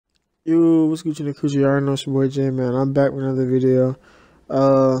Yo, what's good, the coochie? You already know it's your boy J, man. I'm back with another video.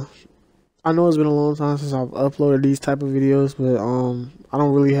 Uh, I know it's been a long time since I've uploaded these type of videos, but I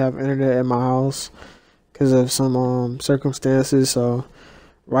don't really have internet at my house because of some circumstances. So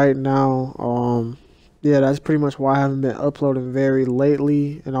right now, yeah, that's pretty much why I haven't been uploading very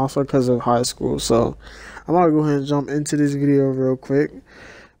lately, and also because of high school. So I'm gonna go ahead and jump into this video real quick.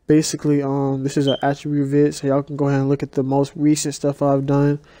 Basically, this is an attribute vid, so y'all can go ahead and look at the most recent stuff I've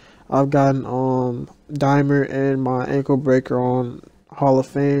done. I've gotten Dimer and my ankle breaker on Hall of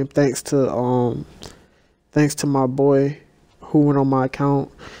Fame thanks to my boy who went on my account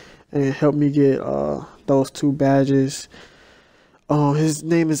and helped me get those two badges. His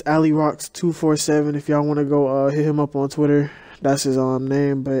name is AliRocks247. If y'all want to go hit him up on Twitter, that's his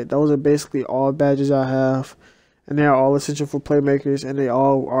name. But those are basically all badges I have, and they are all essential for playmakers, and they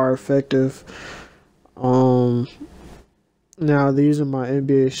all are effective. Now these are my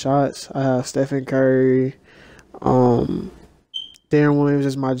NBA shots. I have Stephen Curry, Darren Williams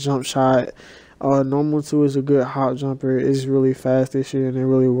is my jump shot. Normal 2 is a good hop jumper. It's really fast this year and it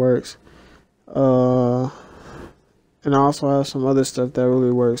really works. And I also have some other stuff that really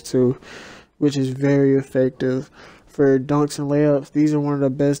works too, which is very effective for dunks and layups. These are one of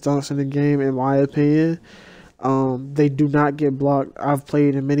the best dunks in the game in my opinion. They do not get blocked. I've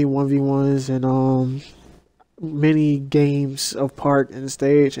played in many 1v1s and many games of park and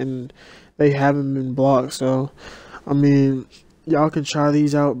stage, and they haven't been blocked. So I mean, y'all can try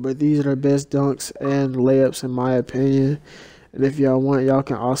these out, but these are the best dunks and layups in my opinion. And if y'all want, y'all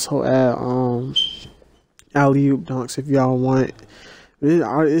can also add alley-oop dunks if y'all want.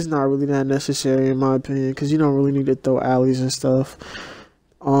 It's not really that necessary in my opinion, because you don't really need to throw alleys and stuff.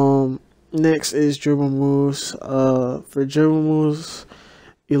 Next is dribble moves. For dribble moves,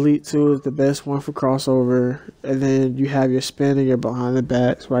 Elite 2 is the best one for crossover, and then you have your spin and your behind the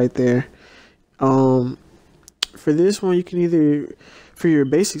backs right there. For this one, you can either, for your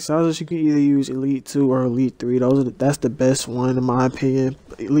basic sizes, you can either use Elite 2 or Elite 3. That's the best one in my opinion.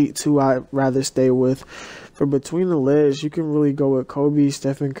 Elite 2 I'd rather stay with. For between the legs, you can really go with Kobe,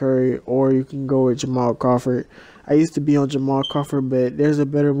 Stephen Curry, or you can go with Jamal Crawford. I used to be on Jamal Crawford, but there's a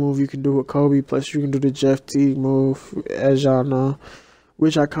better move you can do with Kobe. Plus, you can do the Jeff Teague move, as y'all know,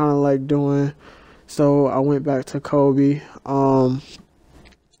 which I kind of like doing. So I went back to Kobe.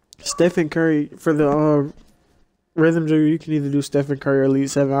 Stephen Curry, for the rhythm dribble, you can either do Stephen Curry or Elite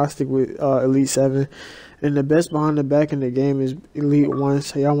 7. I'll stick with Elite 7. And the best behind the back in the game is Elite 1.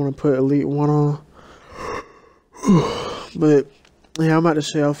 So y'all want to put Elite 1 on. But yeah, I'm about to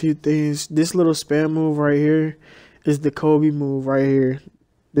show you a few things. This little spam move right here is the Kobe move right here.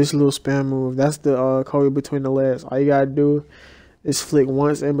 This little spam move, that's the Kobe between the legs. All you gotta do is flick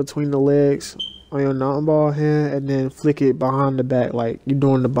once in between the legs on your non-ball hand, and then flick it behind the back, like you're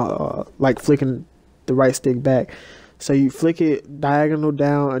doing the like flicking the right stick back. So you flick it diagonal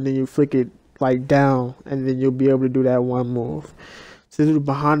down, and then you flick it like down, and then you'll be able to do that one move. To do the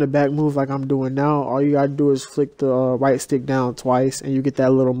behind the back move like I'm doing now, all you gotta do is flick the right stick down twice, and you get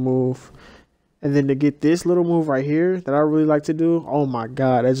that little move. And then to get this little move right here that I really like to do, oh my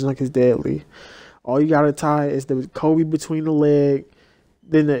god, that junk is deadly. All you gotta tie is the Kobe between the leg,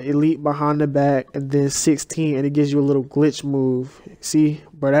 then the Elite behind the back, and then 16, and it gives you a little glitch move. See,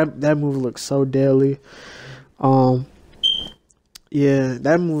 but that move looks so deadly. Yeah,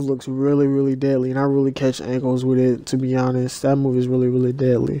 that move looks really, really deadly, and I really catch ankles with it, to be honest. That move is really, really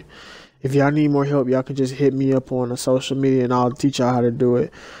deadly. If y'all need more help, y'all can just hit me up on the social media, and I'll teach y'all how to do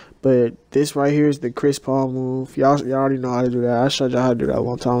it. But this right here is the Chris Paul move. Y'all already know how to do that. I showed y'all how to do that a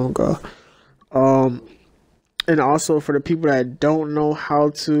long time ago. And also, for the people that don't know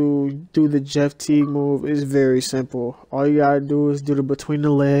how to do the Jeff Teague move, it's very simple. All you gotta do is do the between the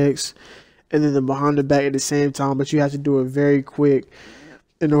legs and then the behind the back at the same time, but you have to do it very quick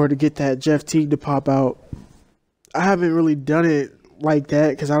in order to get that Jeff Teague to pop out. I haven't really done it like that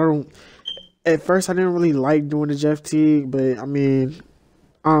because at first I didn't really like doing the Jeff Teague, but I mean,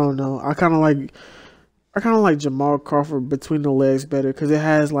 I don't know. I kind of like Jamal Crawford between the legs better because it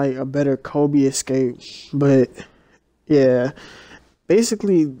has like a better Kobe escape. But yeah,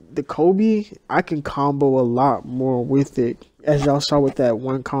 basically the Kobe, I can combo a lot more with it, as y'all saw with that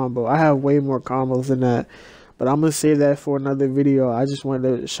one combo. I have way more combos than that, but I'm gonna save that for another video. I just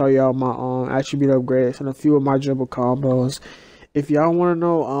wanted to show y'all my attribute upgrades and a few of my dribble combos. If y'all want to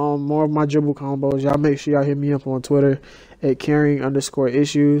know more of my dribble combos, y'all make sure y'all hit me up on Twitter at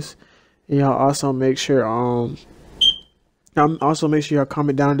carrying_issues. And y'all also make sure y'all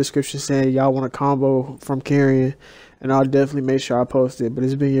comment down in the description saying y'all want a combo from carrying, and I'll definitely make sure I post it. But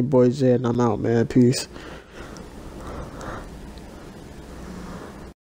it's been your boy Jay, and I'm out, man. Peace.